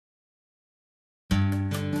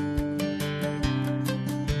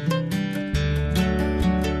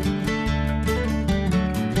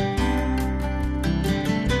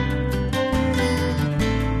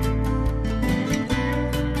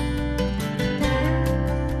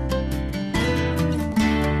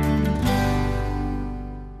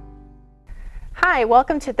Hi,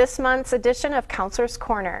 welcome to this month's edition of Counselor's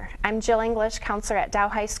Corner. I'm Jill English, counselor at Dow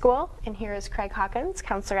High School, and here is Craig Hawkins,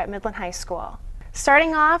 counselor at Midland High School.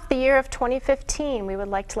 Starting off the year of 2015, we would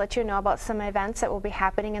like to let you know about some events that will be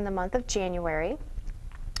happening in the month of January.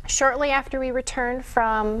 Shortly after we return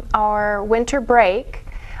from our winter break,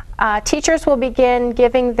 teachers will begin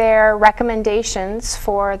giving their recommendations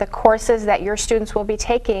for the courses that your students will be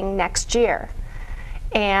taking next year.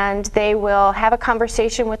 And they will have a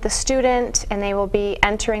conversation with the student, and they will be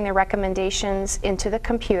entering their recommendations into the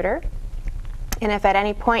computer. And if at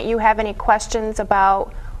any point you have any questions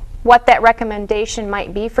about what that recommendation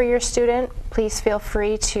might be for your student, please feel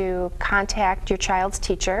free to contact your child's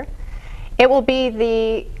teacher. It will be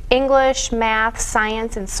the English, math,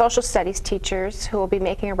 science, and social studies teachers who will be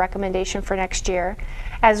making a recommendation for next year,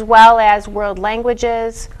 as well as world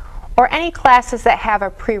languages or any classes that have a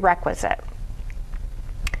prerequisite.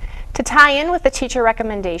 To tie in with the teacher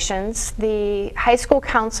recommendations, the high school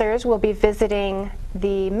counselors will be visiting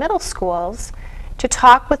the middle schools to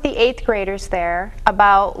talk with the 8th graders there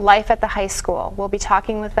about life at the high school. We'll be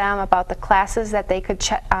talking with them about the classes that they could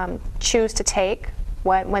choose to take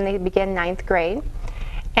when they begin 9th grade.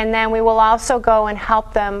 And then we will also go and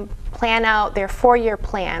help them plan out their 4-year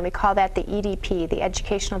plan. We call that the EDP, the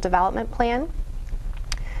Educational Development Plan.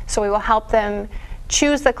 So we will help them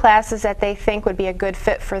choose the classes that they think would be a good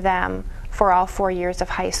fit for them for all 4 years of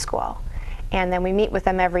high school. And then we meet with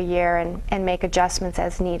them every year and make adjustments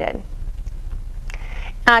as needed.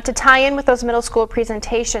 To tie in with those middle school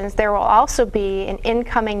presentations, there will also be an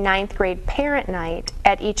incoming 9th grade parent night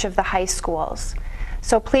at each of the high schools.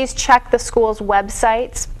 So please check the school's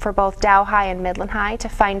websites for both Dow High and Midland High to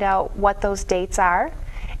find out what those dates are.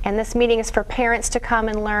 And this meeting is for parents to come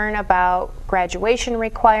and learn about graduation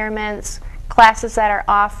requirements, classes that are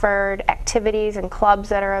offered, activities and clubs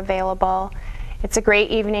that are available. It's a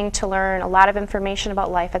great evening to learn a lot of information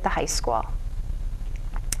about life at the high school.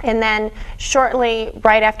 And then shortly,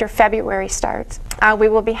 right after February starts, we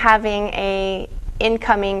will be having an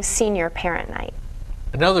incoming senior parent night.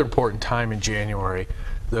 Another important time in January,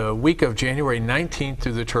 the week of January 19th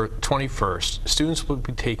through the 21st, students will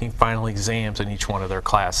be taking final exams in each one of their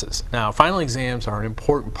classes. Now, final exams are an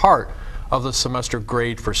important part of the semester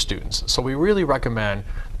grade for students. So we really recommend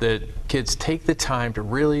that kids take the time to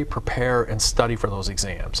really prepare and study for those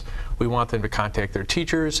exams. We want them to contact their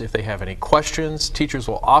teachers if they have any questions. Teachers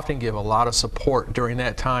will often give a lot of support during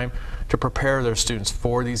that time to prepare their students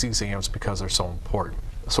for these exams because they're so important.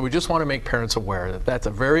 So we just want to make parents aware that that's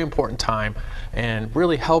a very important time and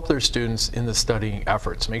really help their students in the studying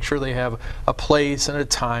efforts. Make sure they have a place and a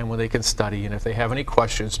time when they can study, and if they have any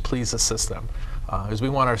questions, please assist them, as we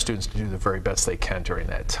want our students to do the very best they can during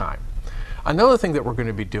that time. Another thing that we're going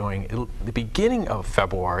to be doing at the beginning of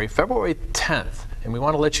February 10th, and we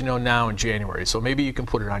want to let you know now in January, so maybe you can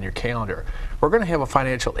put it on your calendar. We're going to have a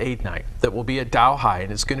financial aid night that will be at Dow High,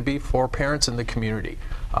 and it's going to be for parents in the community.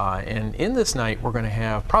 And in this night, we're going to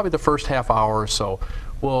have probably the first half hour or so,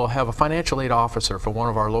 we'll have a financial aid officer from one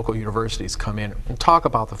of our local universities come in and talk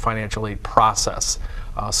about the financial aid process,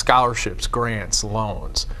 scholarships, grants,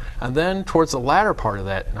 loans. And then towards the latter part of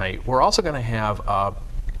that night, we're also going to have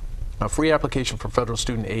a free application for federal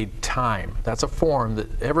student aid time. That's a form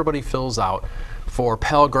that everybody fills out for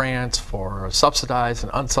Pell Grants, for subsidized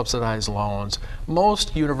and unsubsidized loans.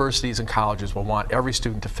 Most universities and colleges will want every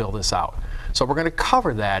student to fill this out. So we're going to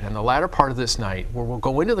cover that in the latter part of this night, where we'll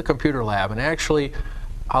go into the computer lab and actually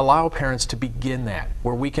allow parents to begin that,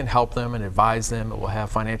 where we can help them and advise them, and we'll have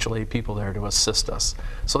financial aid people there to assist us.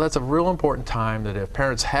 So that's a real important time that if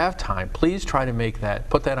parents have time, please try to make that,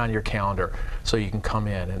 put that on your calendar so you can come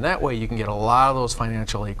in. And that way you can get a lot of those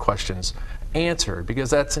financial aid questions answered, because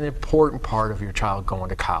that's an important part of your child going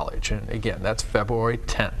to college. And again, that's February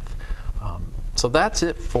 10th. So that's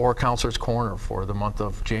it for Counselor's Corner for the month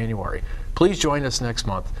of January. Please join us next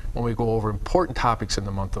month when we go over important topics in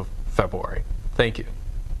the month of February. Thank you.